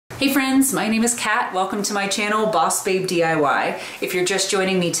Hey friends, my name is Kat. Welcome to my channel, Boss Babe DIY. If you're just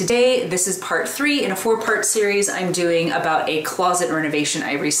joining me today, this is part 3 in a 4-part series I'm doing about a closet renovation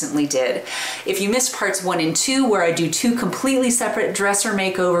I recently did. If you missed parts 1 and 2, where I do 2 completely separate dresser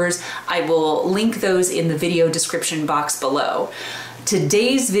makeovers, I will link those in the video description box below.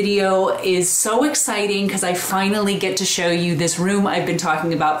 Today's video is so exciting because I finally get to show you this room I've been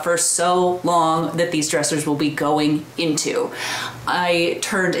talking about for so long that these dressers will be going into. I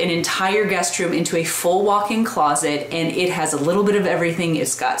turned an entire guest room into a full walk-in closet, and it has a little bit of everything.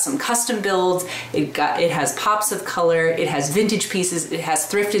 It's got some custom builds, it has pops of color, it has vintage pieces, it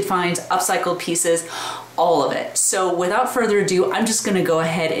has thrifted finds, upcycled pieces, all of it. So without further ado, I'm just gonna go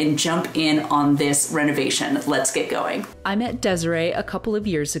ahead and jump in on this renovation. Let's get going. I met Desiree a couple of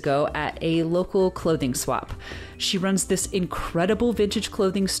years ago at a local clothing swap. She runs this incredible vintage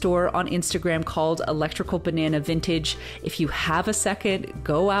clothing store on Instagram called Electrical Banana Vintage. If you have a second,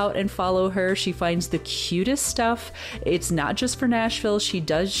 go out and follow her. She finds the cutest stuff. It's not just for Nashville, she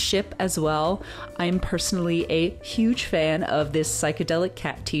does ship as well. I'm personally a huge fan of this psychedelic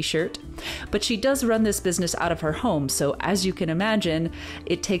cat t-shirt, but she does run this business out of her home. So as you can imagine,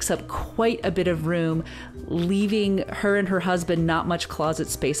 it takes up quite a bit of room, leaving her and her husband not much closet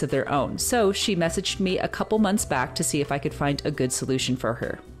space of their own. So she messaged me a couple months back to see if I could find a good solution for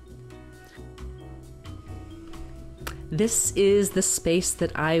her. This is the space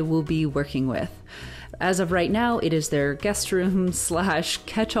that I will be working with. As of right now, it is their guest room slash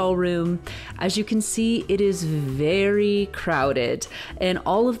catch-all room. As you can see, it is very crowded, and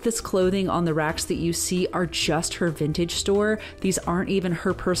all of this clothing on the racks that you see are just her vintage store. These aren't even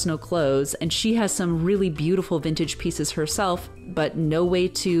her personal clothes, and she has some really beautiful vintage pieces herself, but no way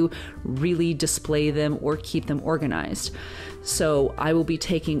to really display them or keep them organized. So I will be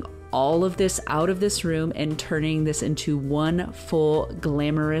taking all of this out of this room and turning this into one full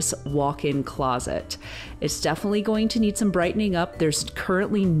glamorous walk-in closet. It's definitely going to need some brightening up. There's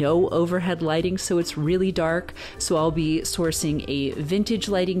currently no overhead lighting, so it's really dark. So I'll be sourcing a vintage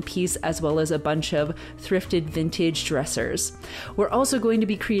lighting piece as well as a bunch of thrifted vintage dressers. We're also going to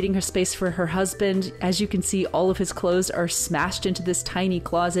be creating a space for her husband. As you can see, all of his clothes are smashed into this tiny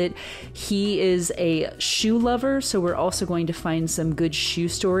closet. He is a shoe lover, so we're also going to find some good shoe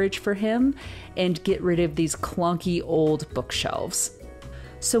storage for him and get rid of these clunky old bookshelves.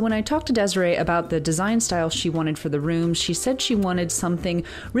 So when I talked to Desiree about the design style she wanted for the room, she said she wanted something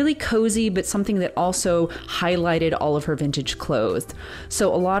really cozy, but something that also highlighted all of her vintage clothes.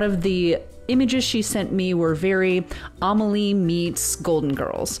 So a lot of the images she sent me were very Amelie meets Golden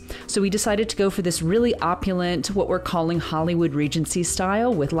Girls. So we decided to go for this really opulent, what we're calling Hollywood Regency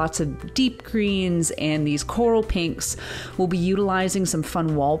style, with lots of deep greens and these coral pinks. We'll be utilizing some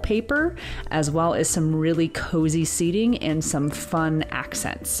fun wallpaper, as well as some really cozy seating and some fun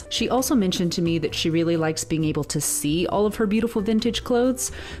accents. She also mentioned to me that she really likes being able to see all of her beautiful vintage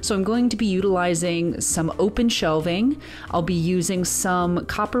clothes. So I'm going to be utilizing some open shelving. I'll be using some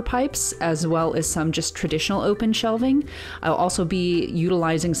copper pipes as well as some just traditional open shelving. I'll also be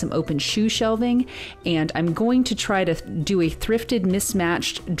utilizing some open shoe shelving, and I'm going to try to do a thrifted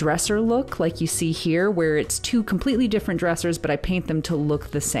mismatched dresser look like you see here, where it's 2 completely different dressers, but I paint them to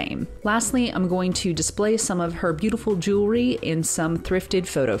look the same. Lastly, I'm going to display some of her beautiful jewelry in some thrifted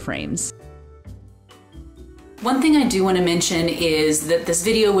photo frames. One thing I do want to mention is that this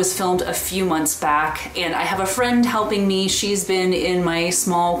video was filmed a few months back, and I have a friend helping me. She's been in my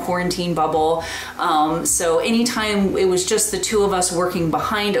small quarantine bubble. So anytime it was just the 2 of us working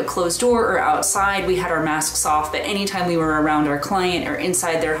behind a closed door or outside, we had our masks off, but anytime we were around our client or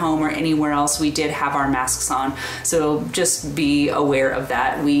inside their home or anywhere else, we did have our masks on. So just be aware of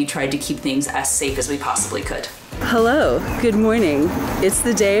that. We tried to keep things as safe as we possibly could. Hello, good morning. It's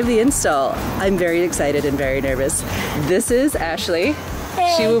the day of the install. I'm very excited and very nervous. This is Ashley.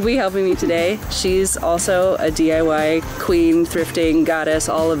 Hey. She will be helping me today. She's also a DIY queen, thrifting goddess,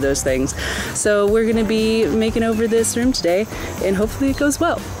 all of those things. So we're gonna be making over this room today, and hopefully it goes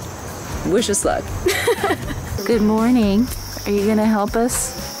well. Wish us luck. Good morning. Are you gonna help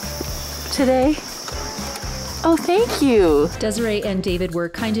us today? Oh, thank you. Desiree and David were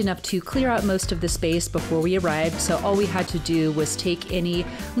kind enough to clear out most of the space before we arrived, so all we had to do was take any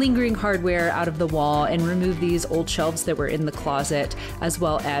lingering hardware out of the wall and remove these old shelves that were in the closet, as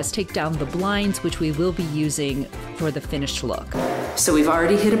well as take down the blinds, which we will be using for the finished look. So we've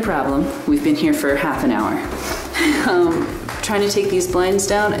already hit a problem. We've been here for half an hour. Trying to take these blinds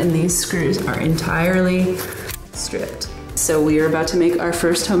down, and these screws are entirely stripped. So we are about to make our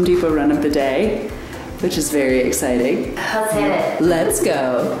first Home Depot run of the day, which is very exciting. Let's hit it. Let's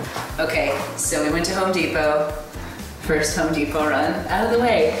go. Okay, so we went to Home Depot. first Home Depot run out of the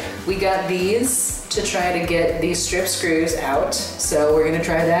way. We got these to try to get these strip screws out. So we're gonna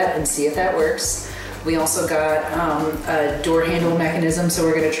try that and see if that works. We also got a door handle mechanism, so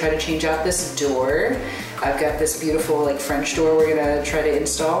we're gonna try to change out this door. I've got this beautiful like French door we're gonna try to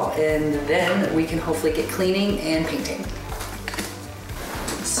install, and then we can hopefully get cleaning and painting.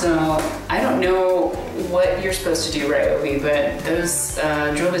 So I don't know what you're supposed to do, right, Obi, but those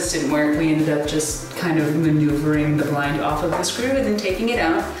drill bits didn't work. We ended up just kind of maneuvering the blind off of the screw and then taking it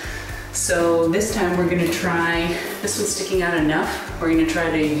out. So this time we're gonna try, this one's sticking out enough, we're gonna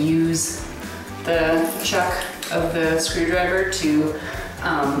try to use the chuck of the screwdriver to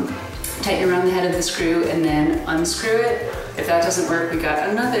tighten around the head of the screw and then unscrew it. If that doesn't work, we got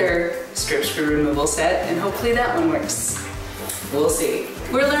another strip screw removal set, and hopefully that one works. We'll see.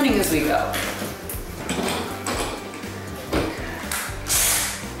 We're learning as we go.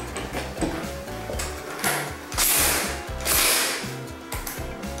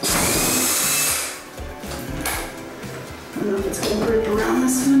 I don't know if it's gonna grip around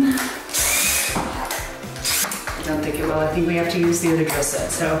this one. I don't think it will. I think we have to use the other drill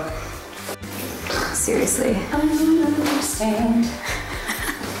set, so. Seriously. I don't understand.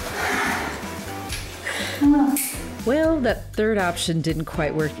 Well, that third option didn't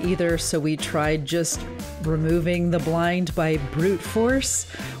quite work either, so we tried just removing the blind by brute force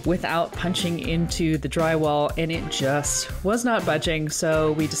without punching into the drywall, and it just was not budging,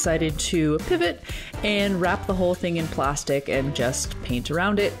 so we decided to pivot and wrap the whole thing in plastic and just paint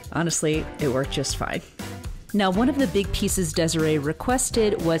around it. Honestly, it worked just fine. Now, one of the big pieces Desiree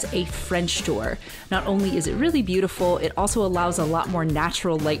requested was a French door. Not only is it really beautiful, it also allows a lot more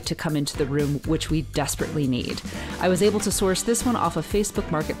natural light to come into the room, which we desperately need. I was able to source this one off of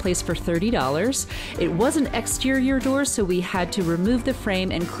Facebook Marketplace for $30. It was an exterior door, so we had to remove the frame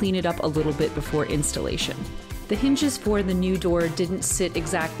and clean it up a little bit before installation. The hinges for the new door didn't sit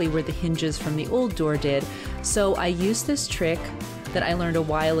exactly where the hinges from the old door did, so I used this trick that I learned a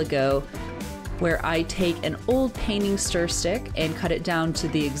while ago where I take an old painting stir stick and cut it down to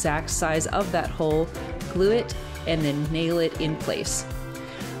the exact size of that hole, glue it, and then nail it in place.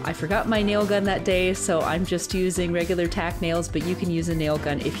 I forgot my nail gun that day, so I'm just using regular tack nails, but you can use a nail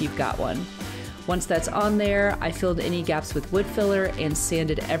gun if you've got one. Once that's on there, I filled any gaps with wood filler and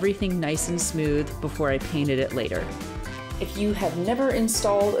sanded everything nice and smooth before I painted it later. If you have never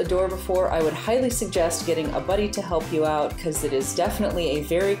installed a door before, I would highly suggest getting a buddy to help you out, because it is definitely a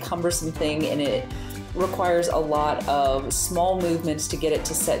very cumbersome thing and it requires a lot of small movements to get it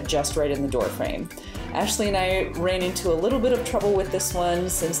to set just right in the door frame. Ashley and I ran into a little bit of trouble with this one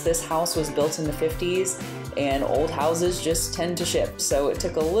since this house was built in the 50s and old houses just tend to ship. So it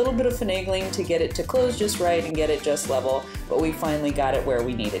took a little bit of finagling to get it to close just right and get it just level, but we finally got it where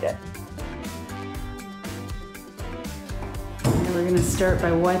we needed it. We're gonna start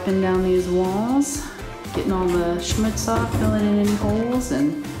by wiping down these walls, getting all the schmutz off, filling in any holes,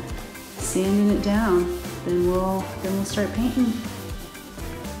 and sanding it down. Then we'll start painting.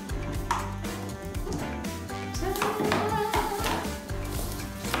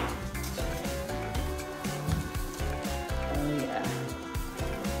 Oh yeah.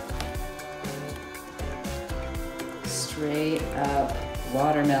 Straight up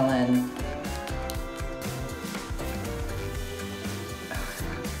watermelon.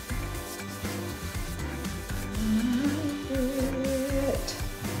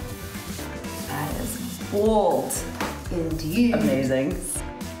 Bold. Indeed. Amazing.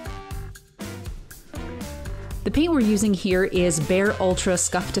 The paint we're using here is Behr Ultra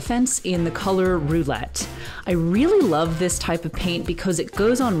Scuff Defense in the color Roulette. I really love this type of paint because it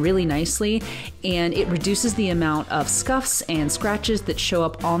goes on really nicely and it reduces the amount of scuffs and scratches that show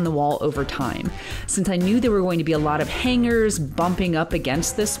up on the wall over time. Since I knew there were going to be a lot of hangers bumping up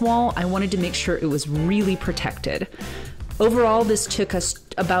against this wall, I wanted to make sure it was really protected. Overall, this took us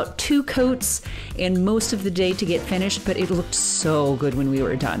about 2 coats and most of the day to get finished, but it looked so good when we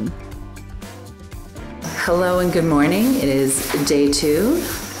were done. Hello and good morning. It is day 2.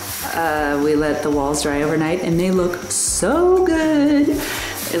 We let the walls dry overnight and they look so good.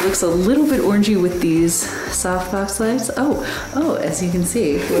 It looks a little bit orangey with these softbox lights. Oh, as you can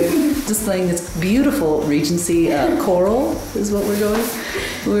see, we're displaying this beautiful Regency coral is what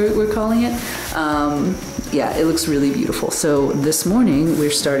we're calling it. Yeah, it looks really beautiful. So this morning we're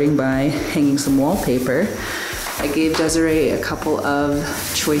starting by hanging some wallpaper. I gave Desiree a couple of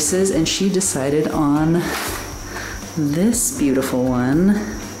choices and she decided on this beautiful one.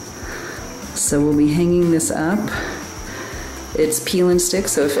 So we'll be hanging this up. It's peel and stick,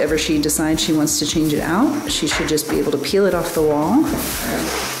 so if ever she decides she wants to change it out, she should just be able to peel it off the wall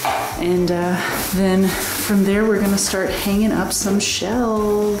And then from there, we're gonna start hanging up some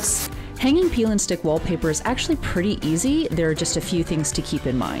shelves. Hanging peel and stick wallpaper is actually pretty easy. There are just a few things to keep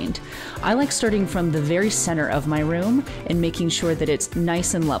in mind. I like starting from the very center of my room and making sure that it's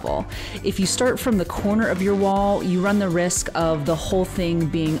nice and level. If you start from the corner of your wall, you run the risk of the whole thing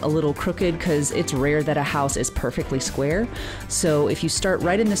being a little crooked because it's rare that a house is perfectly square. So if you start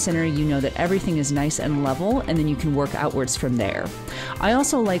right in the center, you know that everything is nice and level, and then you can work outwards from there. I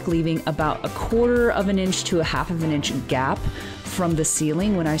also like leaving about 1/4 of an inch to 1/2 of an inch gap from the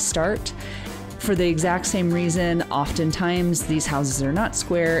ceiling when I start. For the exact same reason, oftentimes these houses are not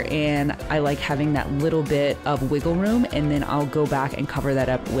square, and I like having that little bit of wiggle room, and then I'll go back and cover that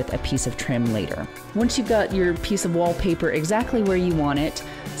up with a piece of trim later. Once you've got your piece of wallpaper exactly where you want it,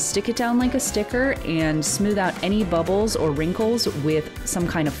 stick it down like a sticker and smooth out any bubbles or wrinkles with some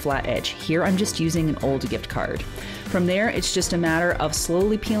kind of flat edge. Here I'm just using an old gift card. From there, it's just a matter of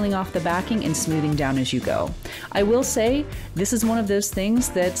slowly peeling off the backing and smoothing down as you go. I will say, this is one of those things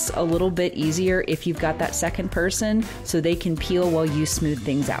that's a little bit easier if you've got that second person, so they can peel while you smooth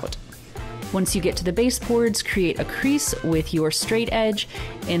things out. Once you get to the baseboards, create a crease with your straight edge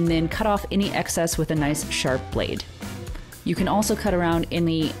and then cut off any excess with a nice sharp blade. You can also cut around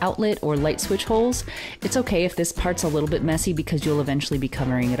any outlet or light switch holes. It's okay if this part's a little bit messy because you'll eventually be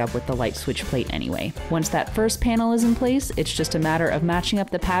covering it up with the light switch plate anyway. Once that first panel is in place, it's just a matter of matching up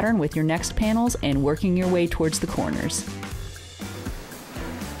the pattern with your next panels and working your way towards the corners.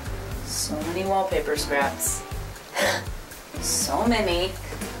 So many wallpaper scraps. So many.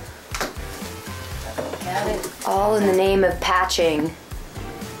 Look at it. All in the name of patching.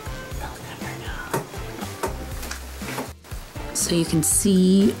 So you can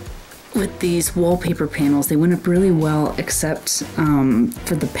see with these wallpaper panels, they went up really well, except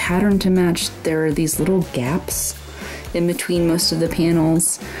for the pattern to match, there are these little gaps in between most of the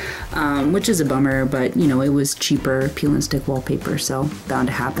panels, which is a bummer, but you know, it was cheaper peel and stick wallpaper, so bound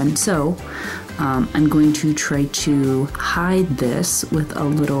to happen. So I'm going to try to hide this with a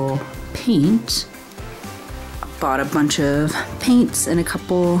little paint. Bought a bunch of paints and a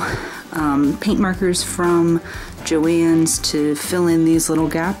couple paint markers from Joann's to fill in these little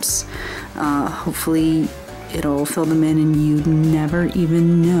gaps. Hopefully it'll fill them in and you'd never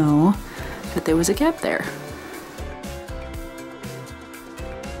even know that there was a gap there.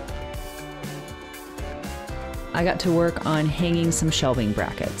 I got to work on hanging some shelving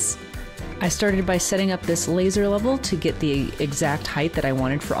brackets. I started by setting up this laser level to get the exact height that I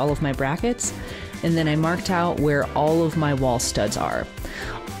wanted for all of my brackets, and then I marked out where all of my wall studs are.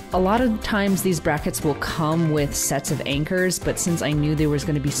 A lot of times these brackets will come with sets of anchors, but since I knew there was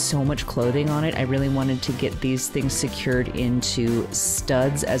going to be so much clothing on it, I really wanted to get these things secured into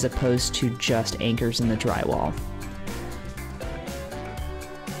studs as opposed to just anchors in the drywall.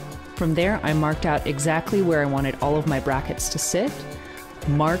 From there, I marked out exactly where I wanted all of my brackets to sit,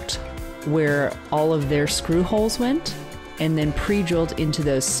 marked where all of their screw holes went, and then pre-drilled into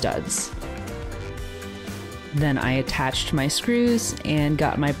those studs. Then I attached my screws and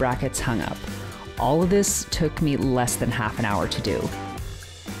got my brackets hung up. All of this took me less than half an hour to do.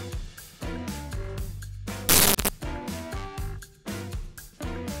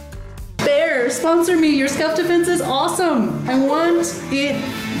 Bear, sponsor me. Your scuff defense is awesome. I want it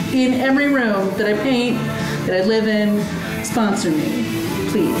in every room that I paint, that I live in. Sponsor me,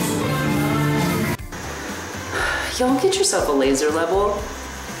 please. Y'all get yourself a laser level.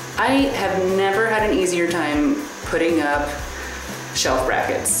 I have never had an easier time putting up shelf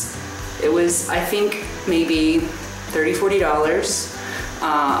brackets. It was, I think, maybe $30, $40.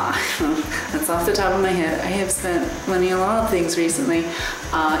 That's off the top of my head. I have spent money on a lot of things recently.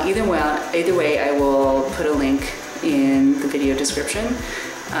 Either way, I will put a link in the video description.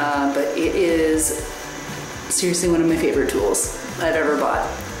 But it is seriously one of my favorite tools I've ever bought.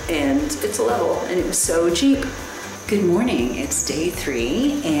 And it's a level, and it was so cheap. Good morning, it's day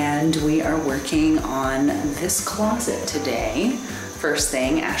 3, and we are working on this closet today. First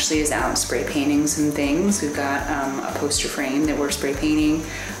thing, Ashley is out spray painting some things. We've got a poster frame that we're spray painting,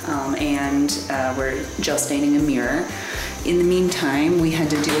 and we're gel staining a mirror. In the meantime, we had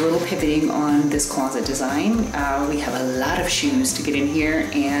to do a little pivoting on this closet design. We have a lot of shoes to get in here,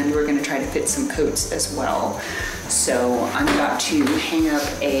 and we're gonna try to fit some coats as well. So I'm about to hang up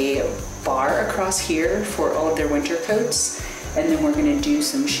a bar across here for all of their winter coats, and then we're going to do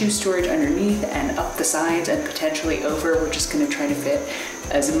some shoe storage underneath and up the sides and potentially over. We're just going to try to fit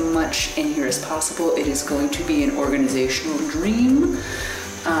as much in here as possible. It is going to be an organizational dream.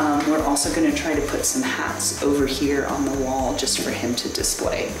 We're also going to try to put some hats over here on the wall just for him to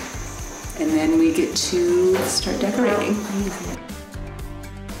display, and then we get to start decorating.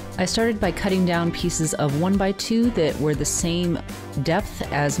 I started by cutting down pieces of 1x2 that were the same depth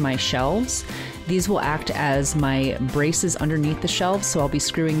as my shelves. These will act as my braces underneath the shelves, so I'll be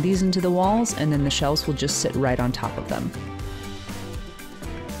screwing these into the walls and then the shelves will just sit right on top of them.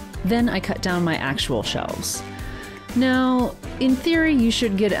 Then I cut down my actual shelves. Now, in theory, you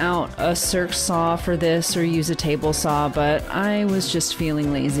should get out a circ saw for this or use a table saw, but I was just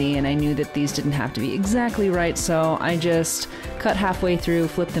feeling lazy and I knew that these didn't have to be exactly right, so I just cut halfway through,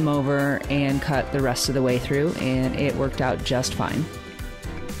 flipped them over, and cut the rest of the way through, and it worked out just fine.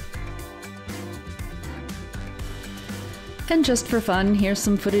 And just for fun, here's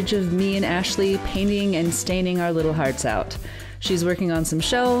some footage of me and Ashley painting and staining our little hearts out. She's working on some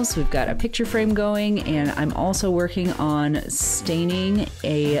shelves, we've got a picture frame going, and I'm also working on staining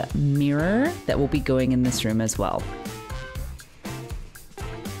a mirror that will be going in this room as well.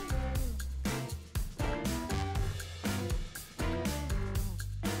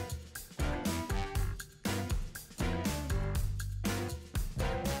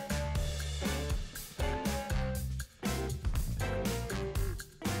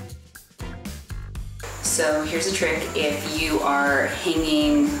 So here's a trick if you are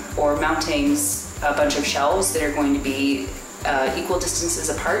hanging or mounting a bunch of shelves that are going to be equal distances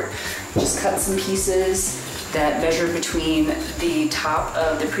apart. Just cut some pieces that measure between the top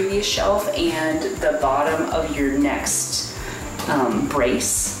of the previous shelf and the bottom of your next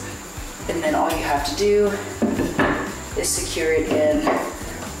brace. And then all you have to do is secure it in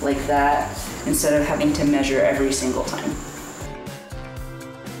like that instead of having to measure every single time.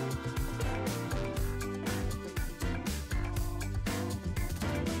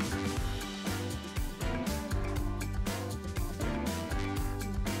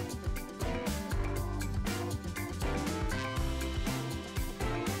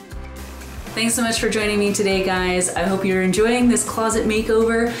 Thanks so much for joining me today, guys. I hope you're enjoying this closet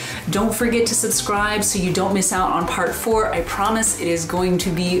makeover. Don't forget to subscribe so you don't miss out on part 4. I promise it is going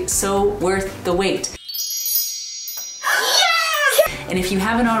to be so worth the wait. Yes! And if you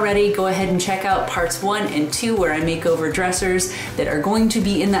haven't already, go ahead and check out parts 1 and 2 where I make over dressers that are going to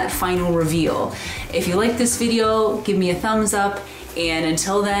be in that final reveal. If you like this video, give me a thumbs up, and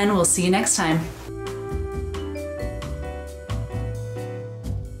until then, we'll see you next time.